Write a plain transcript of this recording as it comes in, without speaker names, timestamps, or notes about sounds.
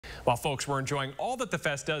While folks were enjoying all that the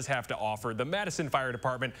fest does have to offer, the Madison Fire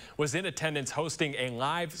Department was in attendance hosting a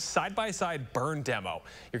live side-by-side burn demo.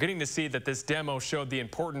 You're getting to see that this demo showed the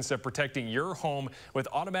importance of protecting your home with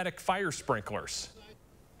automatic fire sprinklers.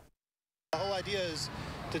 The whole idea is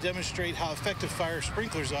to demonstrate how effective fire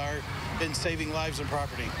sprinklers are in saving lives and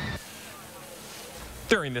property.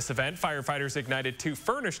 During this event, firefighters ignited 2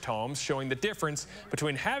 furnished homes, showing the difference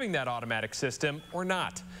between having that automatic system or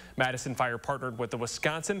not. Madison Fire partnered with the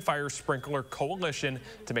Wisconsin Fire Sprinkler Coalition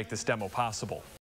to make this demo possible.